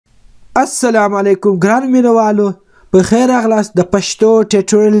السلام علیکم ګران مینوالو په خیر راغلاست د پښتو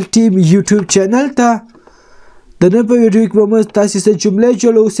ټیټوریال ټیم یوټیوب چینل ته. د نن په ویډیو کې به موږ تاسو ته جملې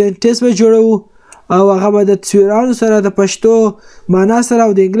جوړو، سنټنس به جوړو او هغه به د تصویرانو سره د پښتو معنا سره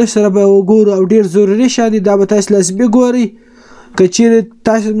او د انګلیش سره به وګورو او ډیر ضروري شی دی دا به تاسو لازمي ګورئ. که چیرې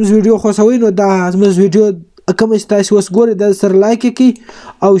تاسو زموږ ویډیو خوښوئ نو دا زموږ ویډیو کوم چې تاسو اوس ګورئ دا سره لایک کړئ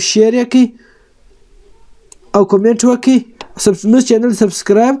او شیر یې کړئ او کمنټ وکړئ. زموږ چینل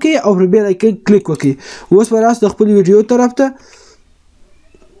سبسکرایب کړئ او پر بیل آیکن کلیک وکړئ. اوس به راسو د خپل ویډیو طرف ته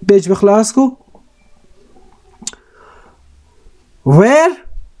پیج به خلاص کړو. Where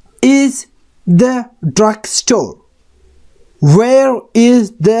is the drugstore? Where is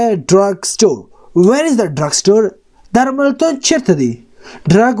the drugstore? Where is the drugstore? درملتون چیرته دی؟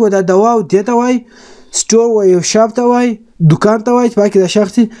 ډرګ و د دوا او دې ته وایي، سټور و یو شاپ ته وایي، دکان ته وایي چې پکې د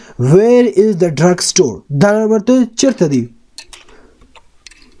شخصي. Where is the drugstore? درملتون چیرته دی؟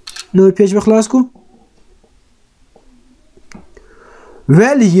 نو پیج به خلاص کو.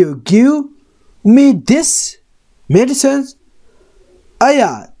 Will you give me this medicine?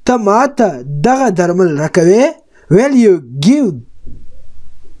 آیا ته ماته دغه درمل راکوې؟ Will you give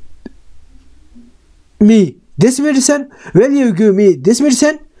me this medicine? Will you give me this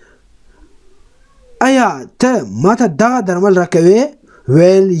medicine? آیا ته ماته دغه درمل راکوې؟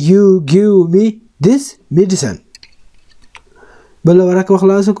 Will you give me this medicine? بل ورکه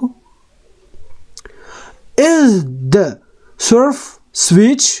خلاص کو. Is the surf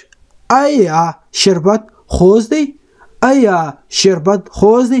sweet? آیا شربت خوږ دی؟ آیا شربت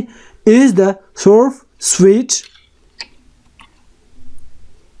خوږ دی؟ Is the surf sweet?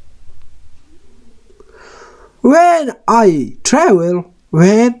 When I travel,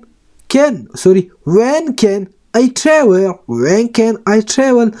 when can I travel? When can I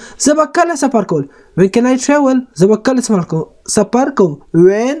travel? زه به کله سفر کوم. When can I travel? زه به کله سفر کوم.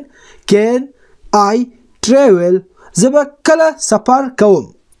 When can I travel? زه به کله سفر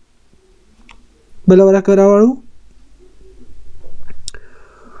کوم. بل ورکه راوړو.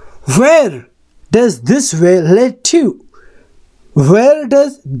 Where does this way lead to? Where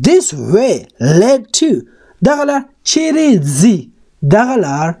does this way lead to? دغه لار چیرې ځي؟ دغه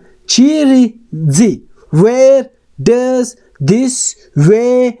لار چیرې ځي؟ Where does this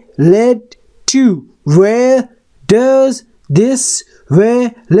way lead to? Where does this way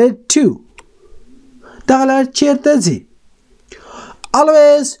lead to? دغه لار چیرته ځي؟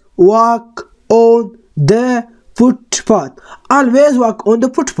 Always walk on the footpath. Always walk on the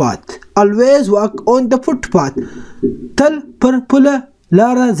footpath. Always walk on the footpath. تل پر پوله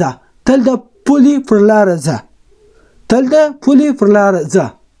لاره ځه. تل د پولي پر لاره ځه. تل د پولي پر لاره ځه.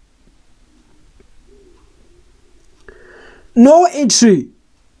 No entry.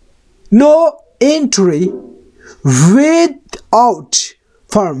 No entry without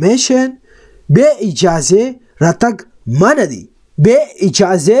permission. بے اجازه راتګ منع دی. بے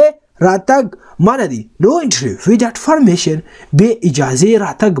اجازه راتګ منع دی. No entry without permission. بے اجازه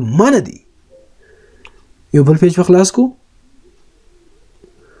راتګ منع دی. یو بل پیج په خلاص کو.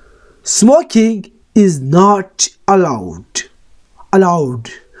 Smoking is not allowed.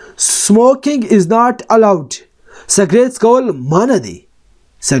 Smoking is not allowed. سګریټ څکول منع دی.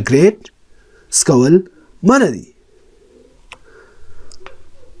 سګریټ څکول منع دی.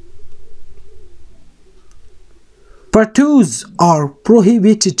 Tattoos are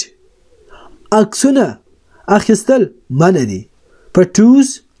prohibited. عکسونه اخیستل منع دي. Tattoos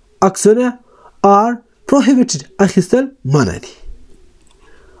عکسونه are prohibited. اخیستل منع دي.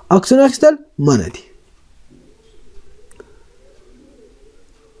 عکسونه اخیستل منع دي.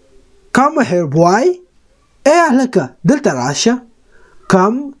 Come here boy. ای هلکه دلته راشه.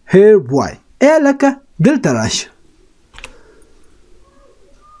 Come here boy. ای هلکه دلته راشه.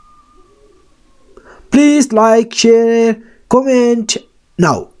 Please like, share, comment.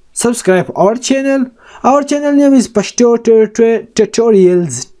 Now, subscribe our channel. Our channel name is Pashto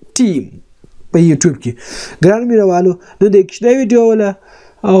Tutorials Team په YouTube کې. ګران مینوالو نو د کښنه ویډیو ولا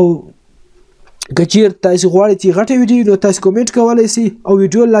او کچیر تاسو غواړئ چې غټه ویډیو نو تاسو کومنټ کولای شئ او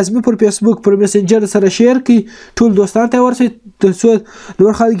ویډیو لازمي پر فیسبوک پر میسنجر سره شیر کړئ. ټول دوستان ته ورسئ ترڅو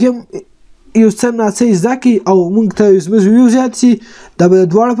نور خلک هم یو څه ناڅه زده کړي او موږ ته زموږ ویو زیات شي. دا به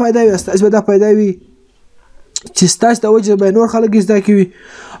دواړه فایده وي. ستاسو به دا فایده وي چې ستاسو د وجه به نور خلک زده کوي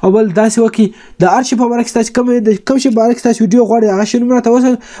او بل داسې وکړي د هر شي په باره کې ستاسو کوم شي باره کې تاسو ویډیو غواړئ هغه شی نوم راته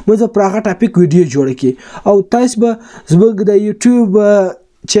ووایئ. موږ به پر هغه ټاپک ویډیو جوړه کړي او تاسو به زموږ د یوټیوب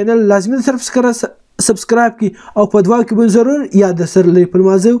چینل لازمي سبسکرایب کړئ او په دعا کې به ضرور یاد سره لري. په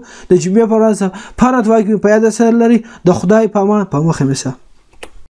لمانځه د جمعې په ورځ په هره دعا کې په یاد سره لري. د خدای په امان په مخه مشه.